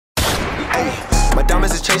Ay, my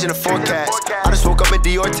diamonds is changing the forecast. I just woke up at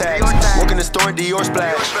Dior tags. Walk in the store in Dior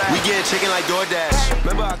splash. We getting chicken like DoorDash.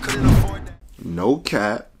 Remember I couldn't afford that. No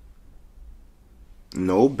cat.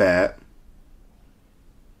 No bat.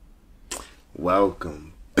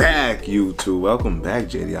 Welcome back, YouTube. Welcome back,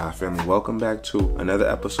 JDI family. Welcome back to another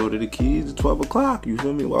episode of The Keys at 12 o'clock. You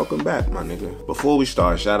feel me? Welcome back, my nigga. Before we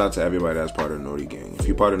start, shout out to everybody that's part of the Naughty Gang. If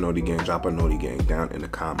you're part of the Naughty Gang, drop a Naughty Gang down in the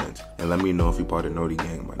comments and let me know if you're part of the Naughty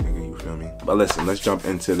Gang, my nigga. You feel me? But listen, let's jump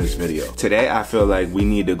into this video. Today, I feel like we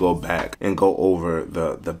need to go back and go over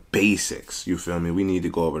the basics. You feel me? We need to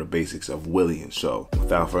go over the basics of Wheelies. So,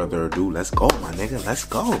 without further ado, let's go, my nigga. Let's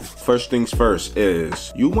go. First things first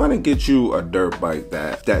is you want to get you a dirt bike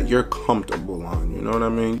that you're comfortable on, you know what I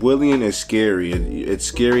mean? Wheeling is scary. It's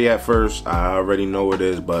scary at first. I already know it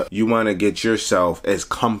is, but you want to get yourself as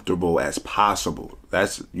comfortable as possible.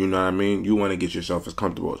 That's, you know what I mean? You want to get yourself as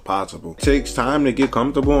comfortable as possible. It takes time to get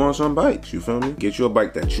comfortable on some bikes, you feel me? Get you a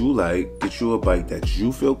bike that you like, get you a bike that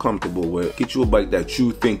you feel comfortable with, get you a bike that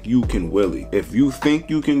you think you can wheelie. If you think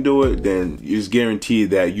you can do it, then it's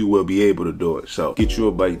guaranteed that you will be able to do it. So get you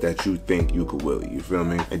a bike that you think you could wheelie, you feel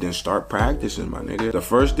me? And then start practicing, my nigga. The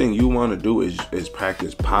first thing you want to do is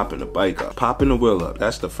practice popping the bike up. Popping the wheel up.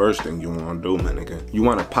 That's the first thing you want to do, my nigga. You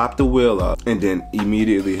want to pop the wheel up and then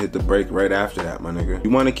immediately hit the brake right after that, my nigga.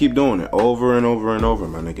 You want to keep doing it over and over and over,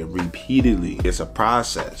 my nigga, repeatedly. It's a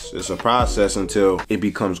process. It's a process until it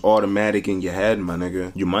becomes automatic in your head, my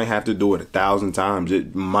nigga. You might have to do it 1,000 times. You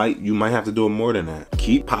might have to do it more than that.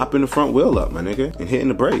 Keep popping the front wheel up, my nigga, and hitting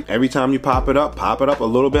the brake. Every time you pop it up a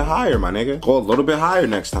little bit higher, my nigga. Go a little bit higher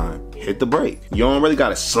next time. Hit the brake. You don't really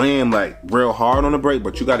gotta slam like real hard on the brake,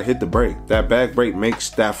 but you gotta hit the brake. That back brake makes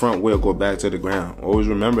that front wheel go back to the ground. Always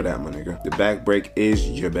remember that, my nigga. The back brake is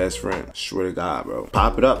your best friend. Swear to God, bro.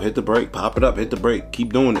 Pop it up, hit the brake. Pop it up, hit the brake.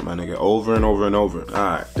 Keep doing it, my nigga, over and over and over.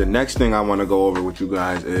 Alright, the next thing I want to go over with you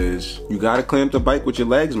guys is you gotta clamp the bike with your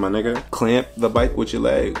legs, my nigga. Clamp the bike with your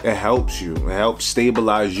leg. It helps you. It helps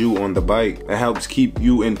stabilize you on the bike. It helps keep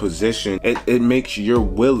you in position. It makes your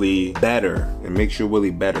wheelie better. It makes your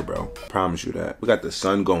wheelie better, bro. Promise you that. We got the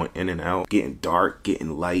sun going in and out, getting dark,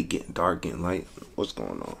 getting light, getting dark, getting light. What's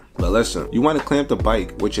going on? But listen, you want to clamp the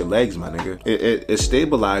bike with your legs, my nigga. It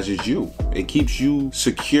stabilizes you. It keeps you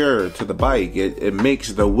secure to the bike. It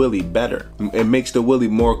makes the wheelie better. It makes the wheelie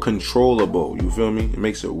more controllable. You feel me? It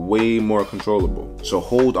makes it way more controllable. So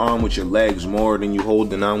hold on with your legs more than you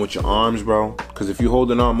holding on with your arms, bro. Because if you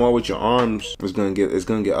holding on more with your arms, it's gonna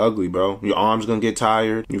get ugly, bro. Your arms gonna get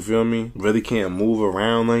tired. You feel me? Really can't move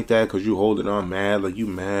around like that because you holding on mad, like you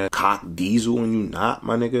mad cock diesel and you not,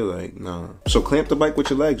 my nigga. Like, nah. So clamp the bike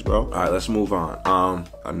with your legs, bro. All right, let's move on.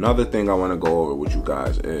 Another thing I want to go over with you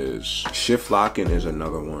guys is shift locking is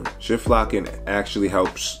another one. Shift locking actually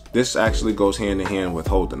helps. This actually goes hand in hand with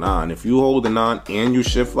holding on. If you holding on and you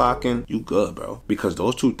shift locking, you good, bro. Because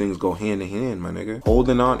those two things go hand in hand, my nigga.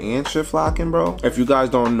 Holding on and shift locking, bro. If you guys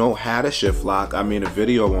don't know how to shift lock, I made a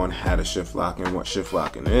video on how to shift lock and what shift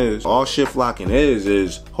locking is. All shift locking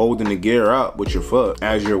is holding the gear up with your foot.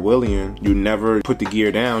 As you're wheeling, you never put the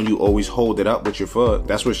gear down. You always hold it up with your foot.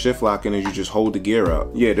 That's what shift locking is. You just hold the gear up.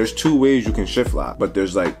 Yeah, there's 2 ways you can shift lock, but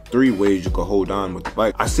there's like 3 ways you can hold on with the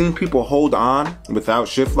bike. I seen people hold on without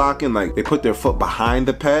shift locking, like they put their foot behind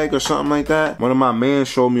the peg or something like that. One of my mans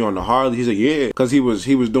showed me on the Harley. He said, yeah, because he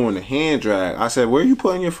was doing the hand drag. I said, where are you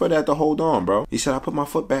putting your foot at to hold on, bro? He said, I put my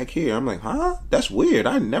foot back here. I'm like, huh? That's weird.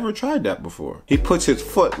 I never tried that before. He puts his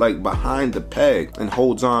foot like behind the peg and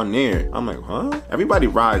holds on there. I'm like, huh? Everybody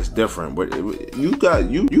rides different, but you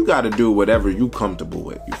got to do whatever you comfortable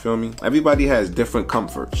with. You feel me? Everybody has different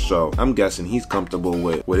comforts, so I'm guessing he's comfortable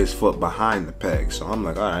with his foot behind the peg. So I'm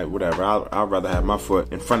like, all right, whatever. I'd rather have my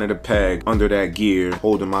foot in front of the peg, under that gear,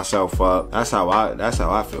 holding myself up. That's how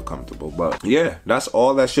I feel comfortable. But yeah, that's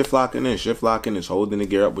all that shift locking is. Shift locking is holding the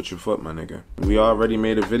gear up with your foot, my nigga. We already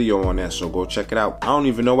made a video on that, so go check it out. I don't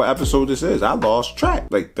even know what episode this is. I lost track.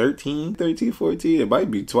 Like 13, 14. It might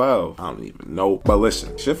be 12. I don't even know. But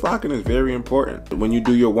listen, shift locking is very important. When you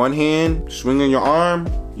do your one hand, swinging your arm,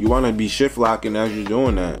 you want to be shift locking as you're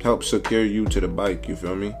doing that. Help secure you to the bike, you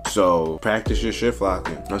feel me? So practice your shift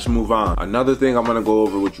locking. Let's move on. Another thing I'm going to go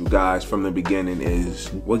over with you guys from the beginning is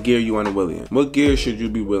what gear you want to wheelie in. What gear should you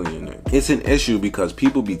be wheeling in? It's an issue because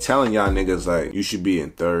people be telling y'all niggas like you should be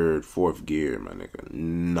in 3rd, 4th gear, my nigga.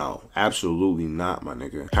 No, absolutely not, my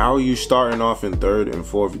nigga. How are you starting off in 3rd and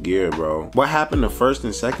 4th gear, bro? What happened to 1st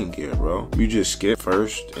and 2nd gear, bro? You just skip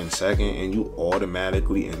 1st and 2nd and you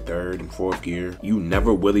automatically in 3rd and 4th gear. You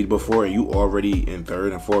never wheelied before and you already in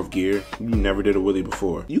 3rd and 4th gear. You never did a wheelie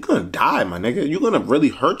before. You gonna die, my nigga. You're gonna really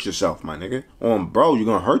hurt yourself, my nigga. Bro, you're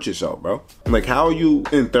gonna hurt yourself, bro. Like, how are you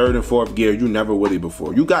in 3rd and 4th gear? You never wheelie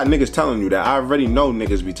before. You got niggas telling you that. I already know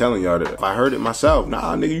niggas be telling y'all that. If I heard it myself,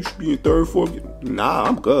 nah, nigga, you should be in 3rd, 4th gear. Nah,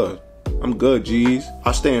 I'm good. I'm good, G's.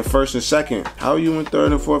 I stay in 1st and 2nd. How are you in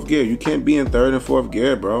 3rd and 4th gear? You can't be in 3rd and 4th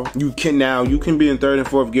gear, bro. You can be in 3rd and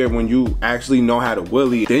 4th gear when you actually know how to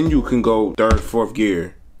wheelie. Then you can go 3rd, 4th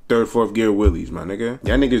gear. 3rd, 4th gear wheelies, my nigga.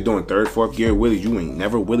 Y'all niggas doing 3rd, 4th gear wheelies. You ain't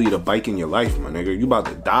never wheelied a bike in your life, my nigga. You about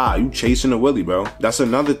to die. You chasing a wheelie, bro. That's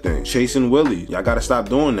another thing. Chasing wheelies. Y'all gotta stop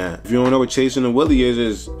doing that. If you don't know what chasing a wheelie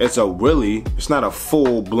is it's a wheelie. It's not a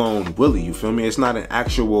full-blown wheelie, you feel me? It's not an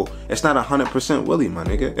actual, it's not 100% wheelie, my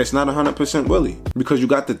nigga. It's not 100% wheelie. Because you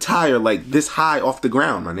got the tire like this high off the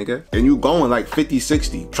ground, my nigga. And you going like 50,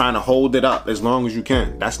 60, trying to hold it up as long as you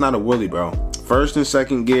can. That's not a wheelie, bro. 1st and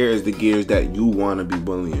 2nd gear is the gears that you want to be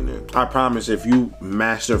wheeling in. I promise if you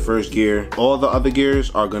master 1st gear, all the other gears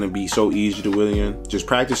are going to be so easy to wheelie in. Just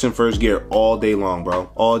practice in 1st gear all day long, bro.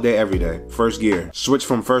 All day, every day. 1st gear. Switch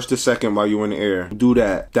from 1st to 2nd while you're in the air. Do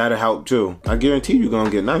that. That'll help too. I guarantee you're going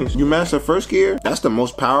to get nice. You master 1st gear, that's the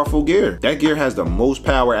most powerful gear. That gear has the most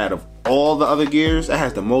power out of all the other gears. That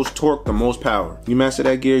has the most torque, the most power. You master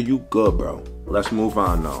that gear, you good, bro. Let's move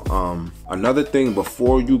on now. Another thing,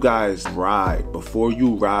 before you guys ride, before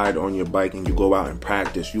you ride on your bike and you go out and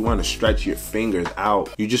practice, you want to stretch your fingers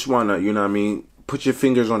out. You just want to, you know what I mean? Put your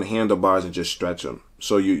fingers on the handlebars and just stretch them.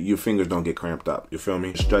 So your fingers don't get cramped up. You feel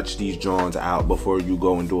me? Stretch these joints out before you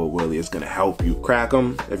go and do a wheelie. It's gonna help you. Crack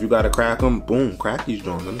them. If you gotta crack them, boom, crack these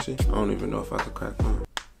joints. Let me see. I don't even know if I could crack them.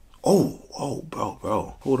 Oh,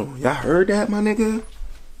 bro. Hold on. Y'all heard that, my nigga?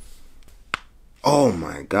 Oh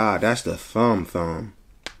my God, that's the thumb.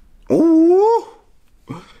 Ooh.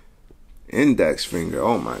 Index finger,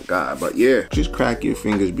 oh my God. But yeah, just crack your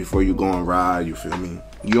fingers before you go and ride, you feel me?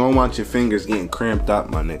 You don't want your fingers getting cramped up,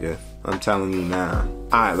 my nigga. I'm telling you now.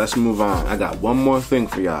 Alright, let's move on. I got one more thing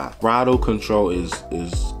for y'all. Throttle control is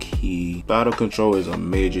key. Throttle control is a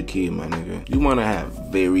major key, my nigga. You wanna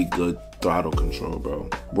have very good throttle control, bro.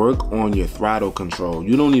 Work on your throttle control.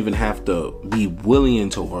 You don't even have to be willing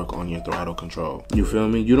to work on your throttle control. You feel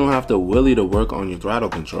me? You don't have to willy to work on your throttle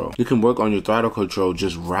control. You can work on your throttle control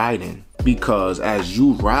just riding. Because as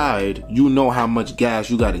you ride, you know how much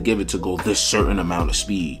gas you got to give it to go this certain amount of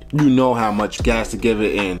speed. You know how much gas to give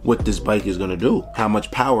it and what this bike is going to do. How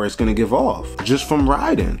much power it's going to give off just from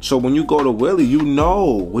riding. So when you go to wheelie, you know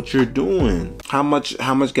what you're doing. How much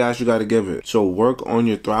gas you got to give it. So work on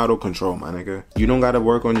your throttle control, my nigga. You don't got to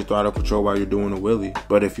work on your throttle control while you're doing a wheelie.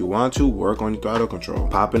 But if you want to, work on your throttle control.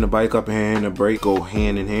 Popping the bike up and the brake go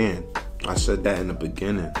hand in hand. I said that in the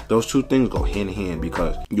beginning. Those two things go hand in hand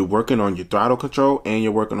because you're working on your throttle control and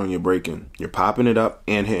you're working on your braking. You're popping it up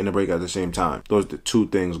and hitting the brake at the same time. Those the two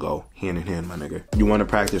things go hand in hand, my nigga. You want to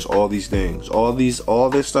practice all these things. All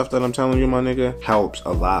this stuff that I'm telling you, my nigga, helps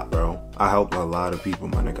a lot, bro. I helped a lot of people,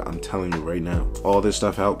 my nigga. I'm telling you right now. All this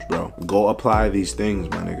stuff helps, bro. Go apply these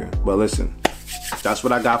things, my nigga. But listen, that's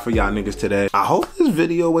what I got for y'all niggas today. I hope this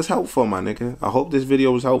video was helpful, my nigga. I hope this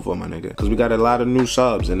video was helpful, my nigga. Because we got a lot of new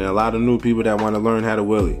subs and a lot of new people that want to learn how to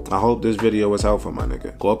wheelie. I hope this video was helpful, my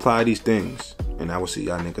nigga. Go apply these things. And I will see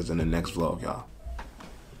y'all niggas in the next vlog, y'all.